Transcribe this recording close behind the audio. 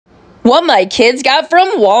What my kids got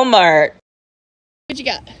from Walmart. What you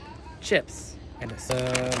got? Chips. And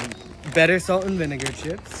better salt and vinegar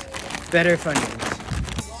chips. Better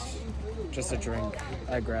Funyuns. Just a drink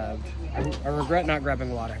I grabbed. I regret not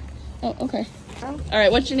grabbing water. Oh, okay. All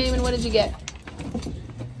right, what's your name and what did you get?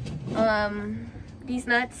 These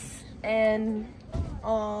nuts and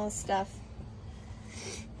all stuff.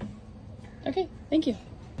 Okay, thank you.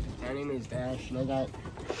 My name is Dash, and I got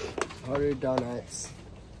 100 donuts,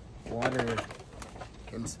 water,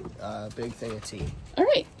 and a big thing of tea. All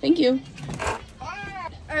right, thank you.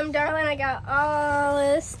 I'm Darlin. I got all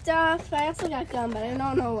this stuff. I also got gum, but I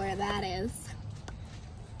don't know where that is.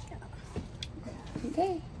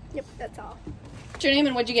 Okay. Yep, that's all. What's your name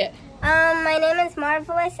and what'd you get? My name is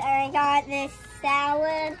Marvelous, and I got this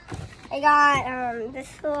salad. I got this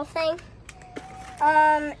little thing.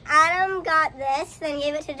 Adam got this, then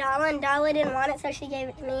gave it to Darla, and Darla didn't want it, so she gave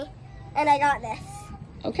it to me. And I got this.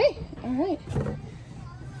 Okay, all right.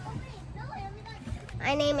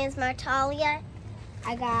 My name is Martalia.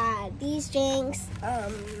 I got these drinks,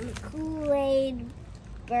 Kool-Aid,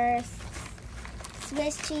 Bursts,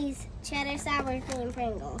 Swiss cheese, cheddar sour cream, and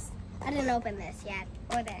Pringles. I didn't open this yet,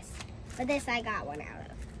 or this, but this I got one out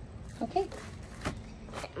of. Okay.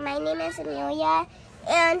 My name is Amelia,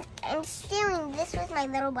 and I'm stealing this with my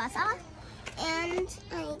little brother, and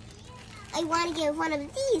I want to give one of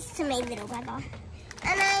these to my little brother.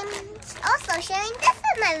 And I'm also sharing this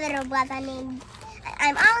with my little brother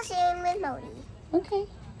I'm all sharing with Modi. Okay.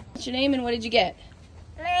 What's your name and what did you get?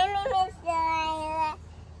 My name is Delilah,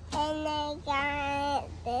 and I got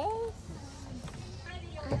this,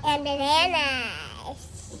 and bananas,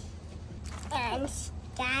 and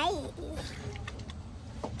Sky,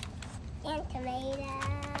 and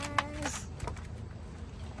tomatoes,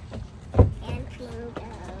 and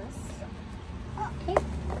Pringles. Okay.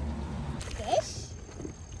 This.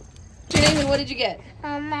 What's your name and what did you get?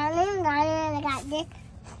 My name is Ryan, and I got this,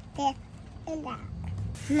 and that.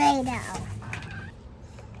 Tomato.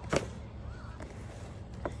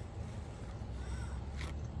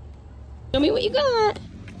 Show me what you got.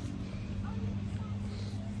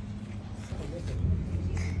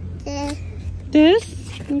 This?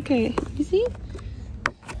 Okay. You see?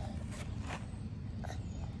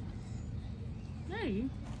 Hey.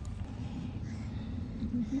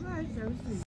 You are so sweet.